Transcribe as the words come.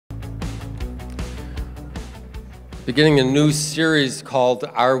beginning a new series called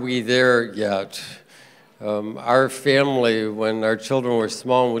Are We There Yet? Our family, when our children were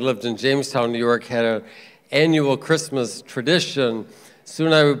small and we lived in Jamestown, New York, had an annual Christmas tradition.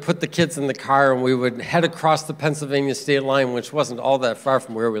 Soon I would put the kids in the car and we would head across the Pennsylvania state line, which wasn't all that far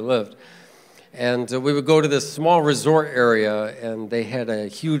from where we lived. And we would go to this small resort area, and they had a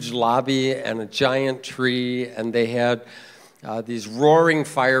huge lobby and a giant tree, and they had these roaring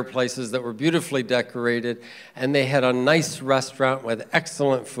fireplaces that were beautifully decorated, and they had a nice restaurant with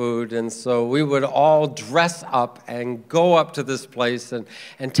excellent food. And so we would all dress up and go up to this place and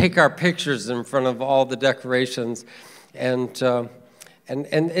take our pictures in front of all the decorations. And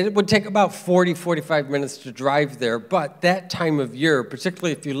it would take about 45 minutes to drive there. But that time of year,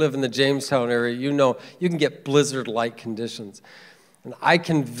 particularly if you live in the Jamestown area, you know you can get blizzard-like conditions. And I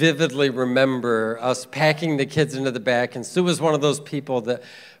can vividly remember us packing the kids into the back, and Sue was one of those people that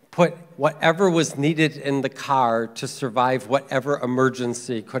put whatever was needed in the car to survive whatever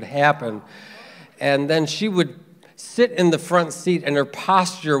emergency could happen. And then she would sit in the front seat, and her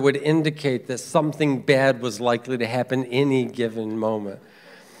posture would indicate that something bad was likely to happen any given moment.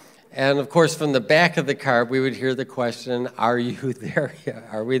 And of course, from the back of the car, we would hear the question, "Are you there yet?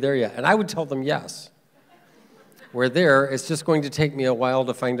 Are we there yet?" And I would tell them yes. We're there. It's just going to take me a while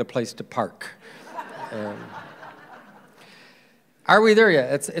to find a place to park. Are we there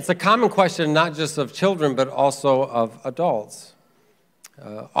yet? It's a common question, not just of children, but also of adults.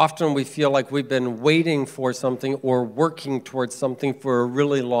 Often we feel like we've been waiting for something or working towards something for a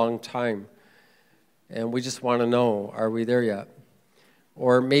really long time. And we just want to know, are we there yet?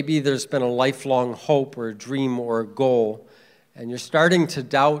 Or maybe there's been a lifelong hope or a dream or a goal, and you're starting to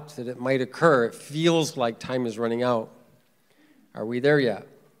doubt that it might occur. It feels like time is running out. Are we there yet?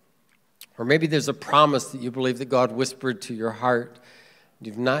 Or maybe there's a promise that you believe that God whispered to your heart.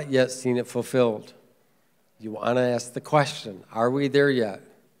 You've not yet seen it fulfilled. You want to ask the question, are we there yet?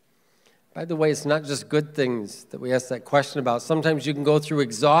 By the way, it's not just good things that we ask that question about. Sometimes you can go through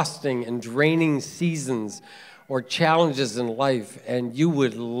exhausting and draining seasons or challenges in life, and you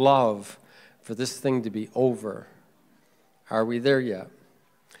would love for this thing to be over. Are we there yet?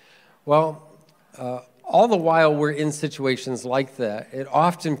 Well, all the while we're in situations like that, it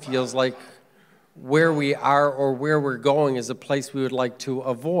often feels like where we are or where we're going is a place we would like to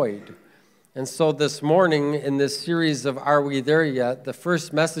avoid. And so this morning in this series of Are We There Yet, the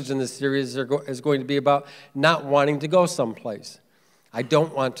first message in this series is going to be about not wanting to go someplace. I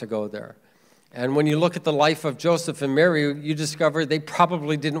don't want to go there. And when you look at the life of Joseph and Mary, you discover they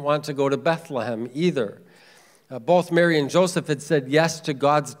probably didn't want to go to Bethlehem either. Both Mary and Joseph had said yes to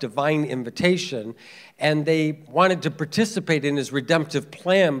God's divine invitation, and they wanted to participate in his redemptive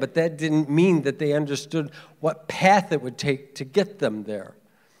plan, but that didn't mean that they understood what path it would take to get them there.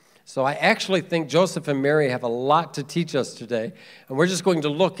 So I actually think Joseph and Mary have a lot to teach us today, and we're just going to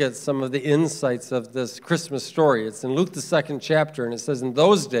look at some of the insights of this Christmas story. It's in Luke, the 2nd chapter, and it says, in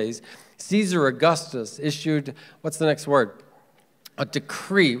those days, Caesar Augustus issued, what's the next word? A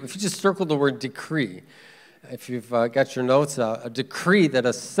decree. If you just circle the word decree, if you've got your notes out, a decree that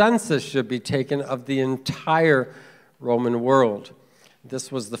a census should be taken of the entire Roman world.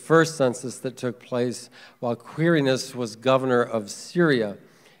 This was the first census that took place while Quirinius was governor of Syria.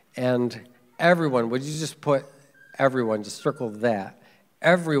 And everyone, would you just put everyone, just circle that.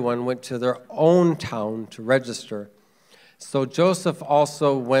 Everyone went to their own town to register. So Joseph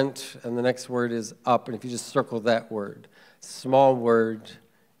also went, and the next word is up, and if you just circle that word, small word,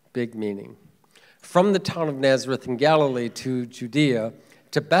 big meaning. From the town of Nazareth in Galilee to Judea,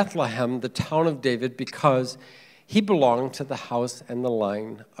 to Bethlehem, the town of David, because he belonged to the house and the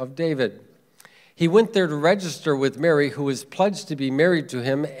line of David. He went there to register with Mary, who was pledged to be married to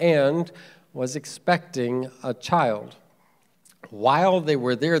him and was expecting a child. While they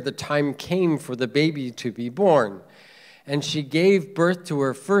were there, the time came for the baby to be born, and she gave birth to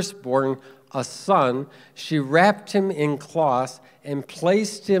her firstborn, a son. She wrapped him in cloths and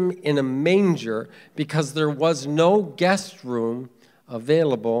placed him in a manger because there was no guest room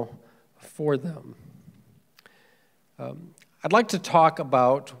available for them. I'd like to talk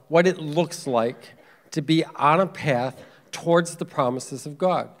about what it looks like to be on a path towards the promises of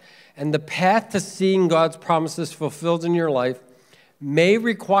God. And the path to seeing God's promises fulfilled in your life may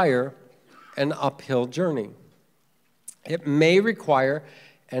require an uphill journey. It may require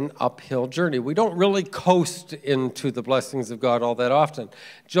an uphill journey. We don't really coast into the blessings of God all that often.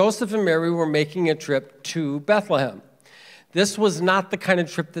 Joseph and Mary were making a trip to Bethlehem. This was not the kind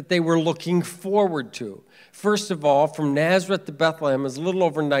of trip that they were looking forward to. First of all, from Nazareth to Bethlehem is a little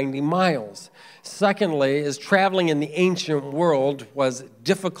over 90 miles. Secondly, is traveling in the ancient world was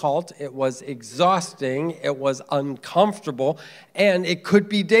difficult, it was exhausting, it was uncomfortable, and it could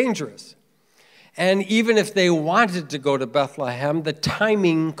be dangerous. And even if they wanted to go to Bethlehem, the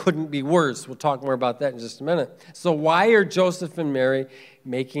timing couldn't be worse. We'll talk more about that in just a minute. So why are Joseph and Mary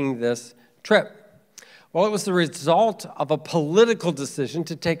making this trip? Well, it was the result of a political decision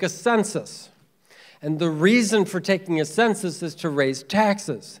to take a census. And the reason for taking a census is to raise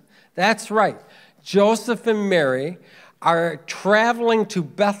taxes. That's right. Joseph and Mary are traveling to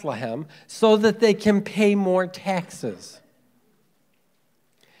Bethlehem so that they can pay more taxes.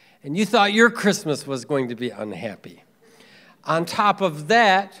 And you thought your Christmas was going to be unhappy. On top of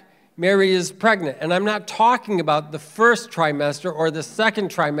that, Mary is pregnant. And I'm not talking about the first trimester or the second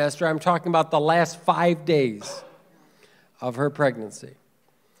trimester. I'm talking about the last 5 days of her pregnancy.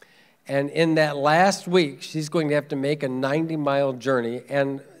 And in that last week, she's going to have to make a 90-mile journey.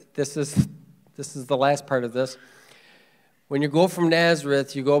 And this is the last part of this. When you go from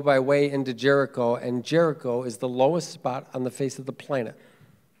Nazareth, you go by way into Jericho, and Jericho is the lowest spot on the face of the planet.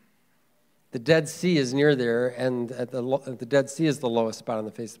 The Dead Sea is near there, and the Dead Sea is the lowest spot on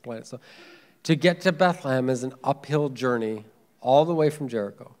the face of the planet. So to get to Bethlehem is an uphill journey all the way from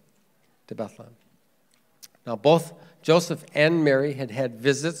Jericho to Bethlehem. Now, both Joseph and Mary had had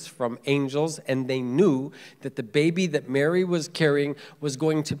visits from angels, and they knew that the baby that Mary was carrying was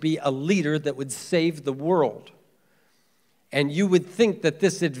going to be a leader that would save the world. And you would think that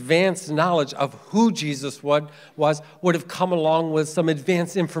this advanced knowledge of who Jesus would have come along with some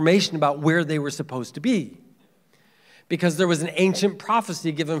advanced information about where they were supposed to be. Because there was an ancient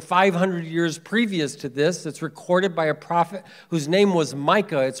prophecy given 500 years previous to this. It's recorded by a prophet whose name was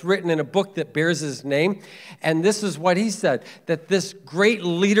Micah. It's written in a book that bears his name. And this is what he said, that this great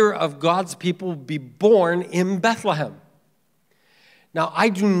leader of God's people would be born in Bethlehem. Now, I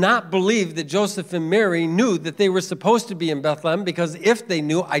do not believe that Joseph and Mary knew that they were supposed to be in Bethlehem, because if they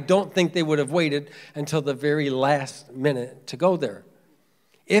knew, I don't think they would have waited until the very last minute to go there.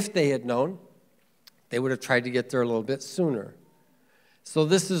 If they had known, they would have tried to get there a little bit sooner. So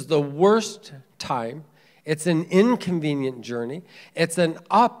this is the worst time. It's an inconvenient journey. It's an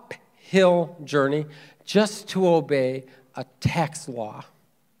uphill journey just to obey a tax law.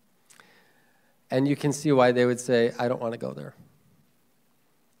 And you can see why they would say, I don't want to go there.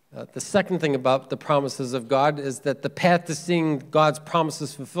 The second thing about the promises of God is that the path to seeing God's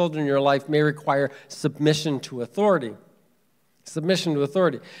promises fulfilled in your life may require submission to authority. Submission to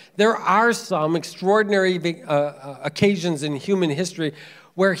authority. There are some extraordinary occasions in human history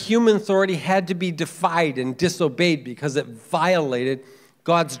where human authority had to be defied and disobeyed because it violated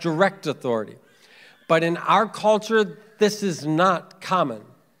God's direct authority. But in our culture, this is not common.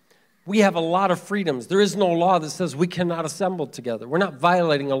 We have a lot of freedoms. There is no law that says we cannot assemble together. We're not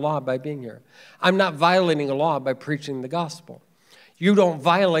violating a law by being here. I'm not violating a law by preaching the gospel. You don't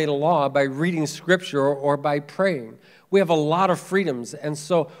violate a law by reading scripture or by praying. We have a lot of freedoms, and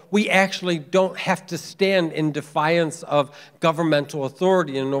so we actually don't have to stand in defiance of governmental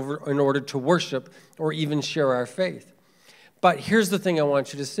authority in order to worship or even share our faith. But here's the thing I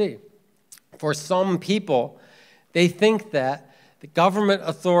want you to see. For some people, they think that the government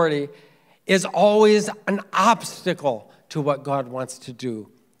authority is always an obstacle to what God wants to do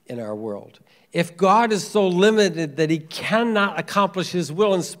in our world. If God is so limited that he cannot accomplish his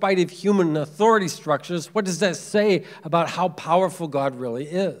will in spite of human authority structures, what does that say about how powerful God really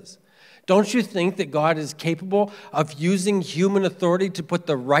is? Don't you think that God is capable of using human authority to put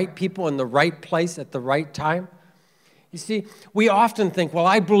the right people in the right place at the right time? You see, we often think, well,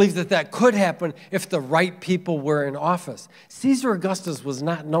 I believe that that could happen if the right people were in office. Caesar Augustus was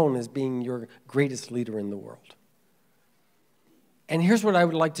not known as being your greatest leader in the world. And here's what I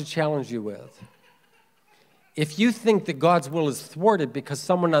would like to challenge you with. If you think that God's will is thwarted because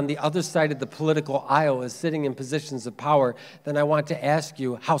someone on the other side of the political aisle is sitting in positions of power, then I want to ask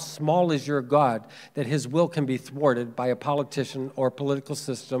you, how small is your God that his will can be thwarted by a politician or political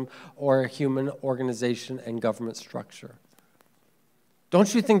system or a human organization and government structure?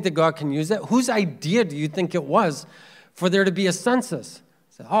 Don't you think that God can use that? Whose idea do you think it was for there to be a census?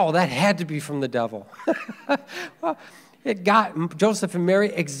 Oh, that had to be from the devil. Well, it got Joseph and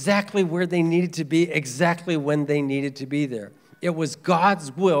Mary exactly where they needed to be, exactly when they needed to be there. It was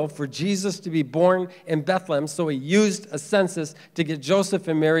God's will for Jesus to be born in Bethlehem, so he used a census to get Joseph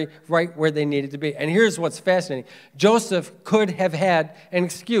and Mary right where they needed to be. And here's what's fascinating. Joseph could have had an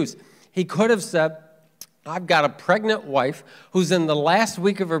excuse. He could have said, I've got a pregnant wife who's in the last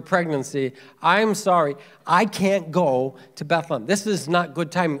week of her pregnancy. I'm sorry, I can't go to Bethlehem. This is not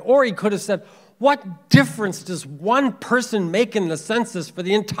good timing. Or he could have said, what difference does one person make in the census for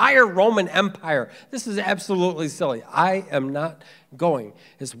the entire Roman Empire? This is absolutely silly. I am not going.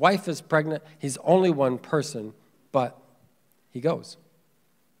 His wife is pregnant. He's only one person, but he goes.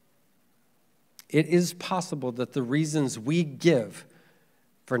 It is possible that the reasons we give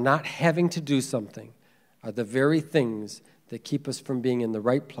for not having to do something are the very things that keep us from being in the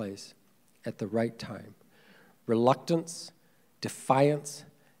right place at the right time. Reluctance, defiance,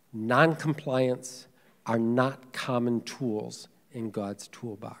 non-compliance are not common tools in God's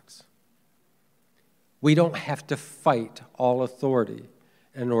toolbox. We don't have to fight all authority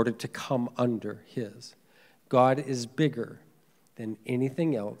in order to come under his. God is bigger than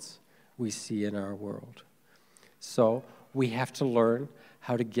anything else we see in our world. So we have to learn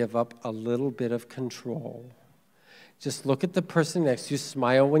how to give up a little bit of control. Just look at the person next to you,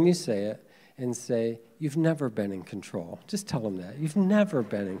 smile when you say it, and say, you've never been in control. Just tell them that. You've never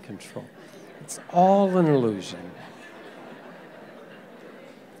been in control. It's all an illusion.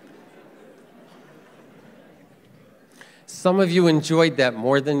 Some of you enjoyed that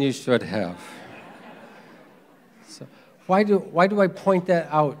more than you should have. So why do I point that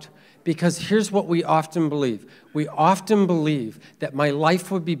out? Because here's what we often believe. We often believe that my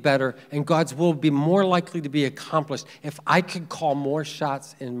life would be better and God's will would be more likely to be accomplished if I could call more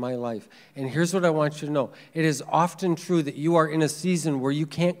shots in my life. And here's what I want you to know. It is often true that you are in a season where you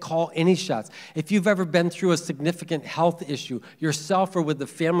can't call any shots. If you've ever been through a significant health issue, yourself or with a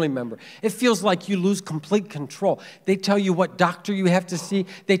family member, it feels like you lose complete control. They tell you what doctor you have to see.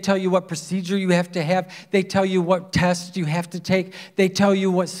 They tell you what procedure you have to have. They tell you what tests you have to take. They tell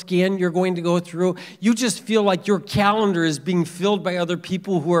you what scan you're going to go through. You just feel like your calendar is being filled by other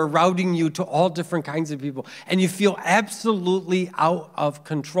people who are routing you to all different kinds of people, and you feel absolutely out of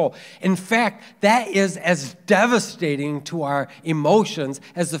control. In fact, that is as devastating to our emotions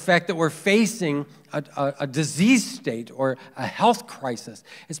as the fact that we're facing a disease state or a health crisis.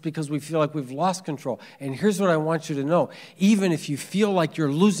 It's because we feel like we've lost control. And here's what I want you to know. Even if you feel like you're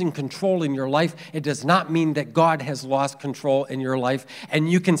losing control in your life, it does not mean that God has lost control in your life.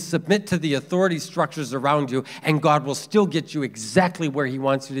 And you can submit to the authority structures around you, and God will still get you exactly where he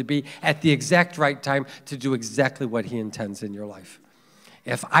wants you to be at the exact right time to do exactly what he intends in your life.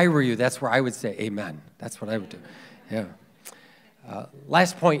 If I were you, that's where I would say amen. That's what I would do. Yeah.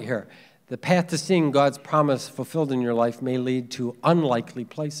 Last point here. The path to seeing God's promise fulfilled in your life may lead to unlikely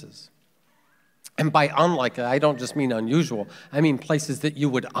places. And by unlikely, I don't just mean unusual. I mean places that you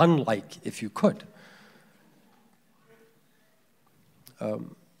would unlike if you could.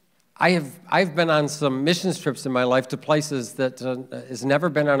 I've been on some missions trips in my life to places that has never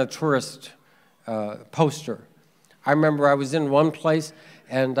been on a tourist poster. I remember I was in one place,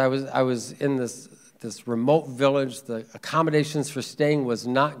 and I was in this remote village. The accommodations for staying was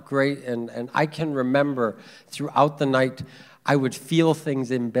not great, and I can remember throughout the night I would feel things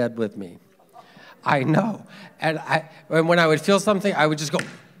in bed with me. I know. And when I would feel something, I would just go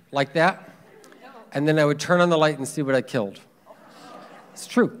like that, and then I would turn on the light and see what I killed. It's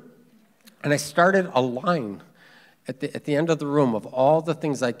true. And I started a line at the end of the room of all the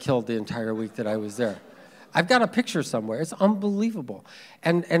things I killed the entire week that I was there. I've got a picture somewhere. It's unbelievable.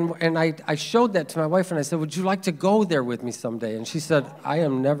 And I showed that to my wife, and I said, would you like to go there with me someday? And she said, I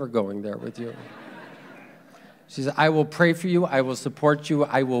am never going there with you. She said, I will pray for you. I will support you.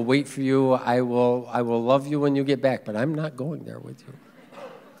 I will wait for you. I will love you when you get back, but I'm not going there with you.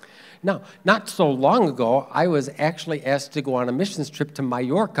 Now, not so long ago, I was actually asked to go on a missions trip to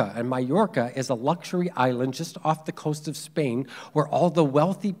Mallorca, and Mallorca is a luxury island just off the coast of Spain where all the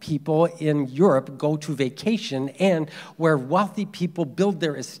wealthy people in Europe go to vacation and where wealthy people build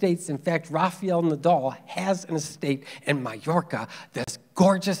their estates. In fact, Rafael Nadal has an estate in Mallorca, this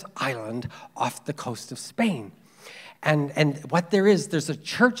gorgeous island off the coast of Spain. And what there's a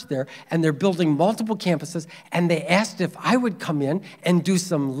church there, and they're building multiple campuses, and they asked if I would come in and do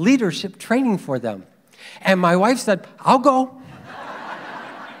some leadership training for them. And my wife said, I'll go.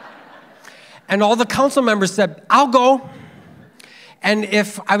 And all the council members said, I'll go. And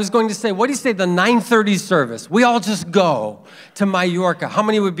if I was going to say, what do you say, the 9:30 service? We all just go to Mallorca. How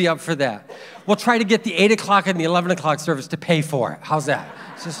many would be up for that? We'll try to get the 8 o'clock and the 11 o'clock service to pay for it. How's that?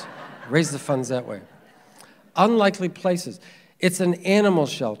 Just raise the funds that way. Unlikely places. It's an animal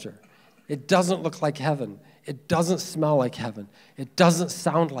shelter. It doesn't look like heaven. It doesn't smell like heaven. It doesn't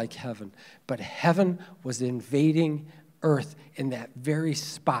sound like heaven. But heaven was invading earth in that very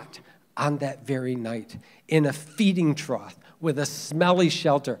spot on that very night, in a feeding trough with a smelly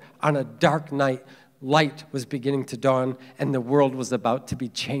shelter on a dark night. light was beginning to dawn, and the world was about to be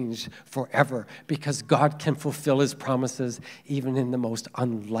changed forever, because God can fulfill his promises even in the most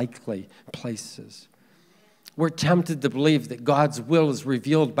unlikely places. We're tempted to believe that God's will is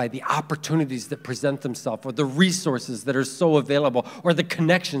revealed by the opportunities that present themselves, or the resources that are so available, or the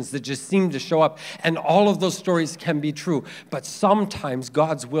connections that just seem to show up. And all of those stories can be true. But sometimes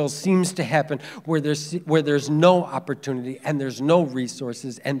God's will seems to happen where there's no opportunity, and there's no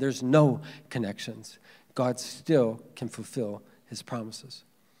resources, and there's no connections. God still can fulfill his promises.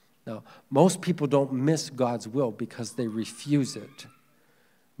 Now, most people don't miss God's will because they refuse it.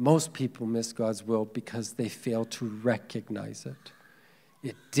 Most people miss God's will because they fail to recognize it.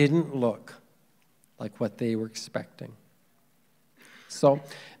 It didn't look like what they were expecting. So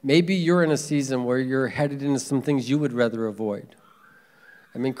maybe you're in a season where you're headed into some things you would rather avoid.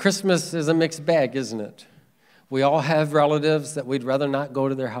 I mean, Christmas is a mixed bag, isn't it? We all have relatives that we'd rather not go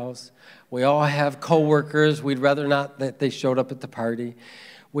to their house. We all have coworkers we'd rather not that they showed up at the party.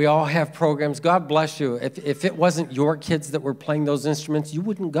 We all have programs. God bless you. If it wasn't your kids that were playing those instruments, you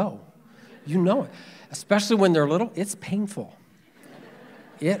wouldn't go. You know it. Especially when they're little, it's painful.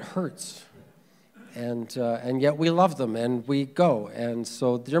 It hurts. And yet we love them, and we go. And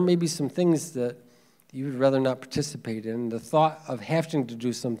so there may be some things that you would rather not participate in. The thought of having to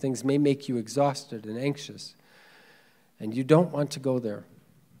do some things may make you exhausted and anxious. And you don't want to go there,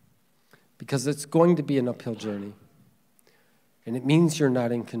 because it's going to be an uphill journey. And it means you're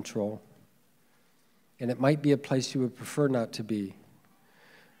not in control. And it might be a place you would prefer not to be.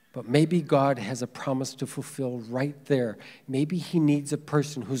 But maybe God has a promise to fulfill right there. Maybe he needs a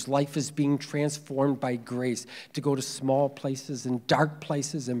person whose life is being transformed by grace to go to small places and dark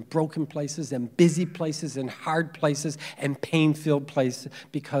places and broken places and busy places and hard places and pain-filled places,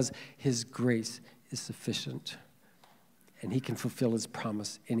 because his grace is sufficient. And he can fulfill his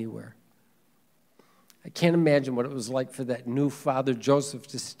promise anywhere. I can't imagine what it was like for that new father, Joseph,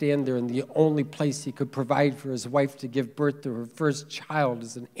 to stand there in the only place he could provide for his wife to give birth to her first child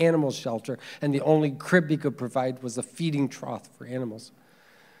as an animal shelter, and the only crib he could provide was a feeding trough for animals.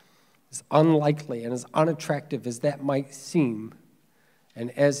 As unlikely and as unattractive as that might seem,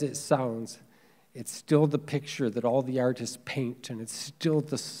 and as it sounds, it's still the picture that all the artists paint, and it's still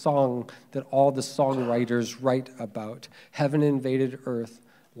the song that all the songwriters write about. Heaven invaded earth.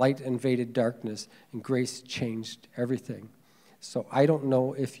 Light invaded darkness, and grace changed everything. So I don't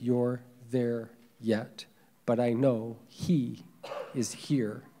know if you're there yet, but I know he is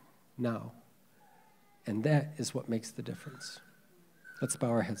here now. And that is what makes the difference. Let's bow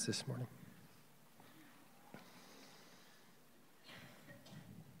our heads this morning.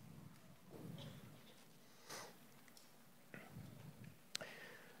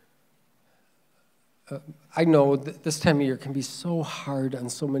 I know that this time of year can be so hard on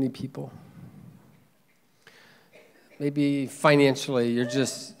so many people. Maybe financially you're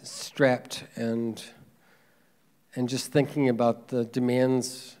just strapped and just thinking about the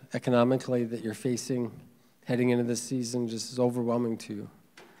demands economically that you're facing heading into this season just is overwhelming to you.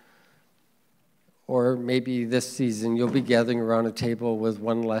 Or maybe this season you'll be gathering around a table with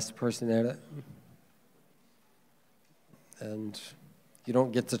one less person at it. And you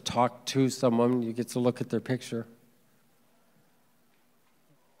don't get to talk to someone, you get to look at their picture.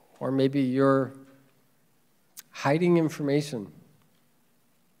 Or maybe you're hiding information.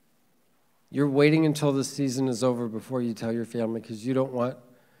 You're waiting until the season is over before you tell your family because you don't want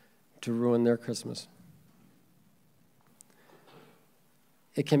to ruin their Christmas.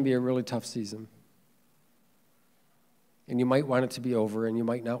 It can be a really tough season. And you might want it to be over, and you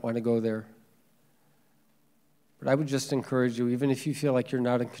might not want to go there. But I would just encourage you, even if you feel like you're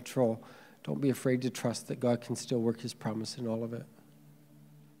not in control, don't be afraid to trust that God can still work his promise in all of it.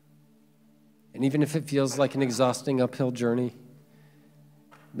 And even if it feels like an exhausting uphill journey,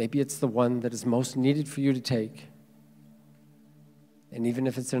 maybe it's the one that is most needed for you to take. And even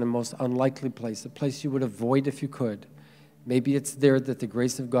if it's in a most unlikely place, a place you would avoid if you could, maybe it's there that the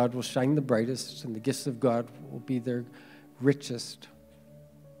grace of God will shine the brightest and the gifts of God will be their richest.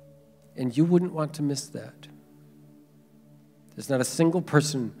 And you wouldn't want to miss that. There's not a single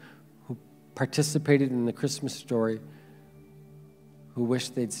person who participated in the Christmas story who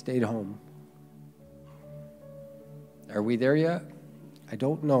wished they'd stayed home. Are we there yet? I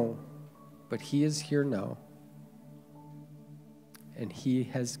don't know, but he is here now, and he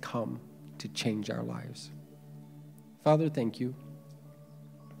has come to change our lives. Father, thank you.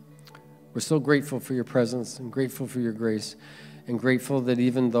 We're so grateful for your presence and grateful for your grace, and grateful that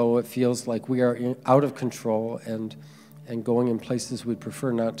even though it feels like we are out of control and going in places we'd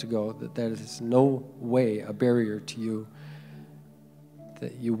prefer not to go, that is no way a barrier to you.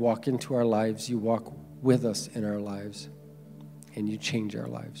 that you walk into our lives, you walk with us in our lives, and you change our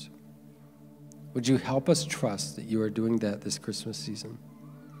lives. Would you help us trust that you are doing that this Christmas season?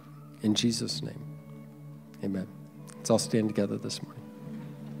 In Jesus' name, amen. Let's all stand together this morning.